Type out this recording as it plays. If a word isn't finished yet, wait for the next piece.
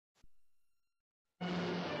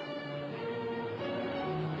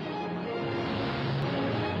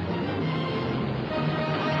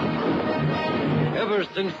Ever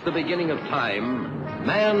since the beginning of time,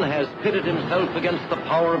 man has pitted himself against the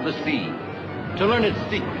power of the sea to learn its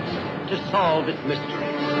secrets, to solve its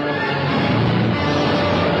mysteries.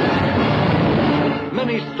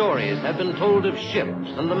 Many stories have been told of ships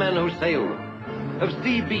and the men who sail them, of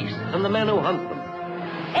sea beasts and the men who hunt them.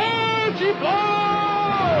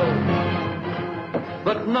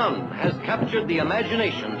 But none has captured the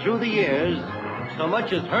imagination through the years so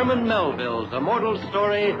much as Herman Melville's immortal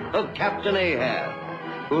story of Captain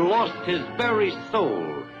Ahab, who lost his very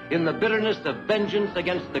soul in the bitterness of vengeance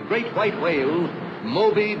against the great white whale,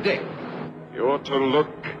 Moby Dick. You're to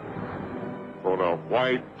look for the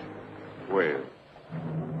white whale.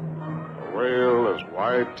 A whale as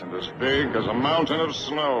white and as big as a mountain of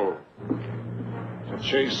snow. To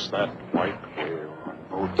chase that white whale on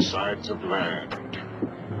both sides of land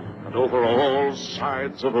and over all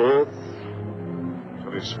sides of earth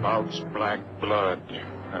till he spouts black blood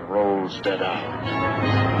and rolls dead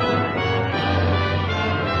out.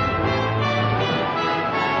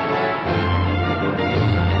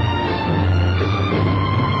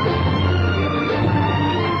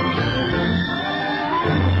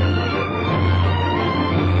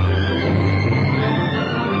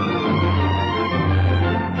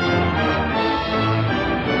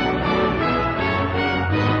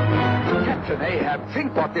 Ahab,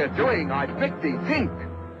 think what they're doing. I beg thee, think.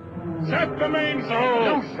 Set the mainsail!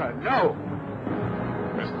 No, sir, no.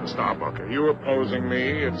 Mr. Starbuck, are you opposing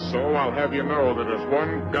me? If so, I'll have you know that there's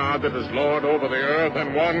one God that is Lord over the earth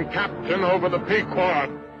and one captain over the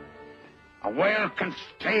Pequod. A whale can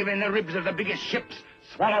stave in the ribs of the biggest ships,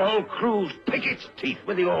 swallow whole crews, pick its teeth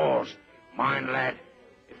with the oars. Mind, lad,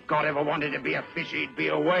 if God ever wanted to be a fish, he'd be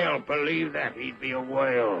a whale. Believe that, he'd be a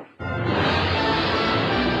whale.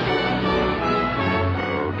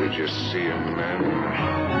 Did you see him,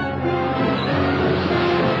 men?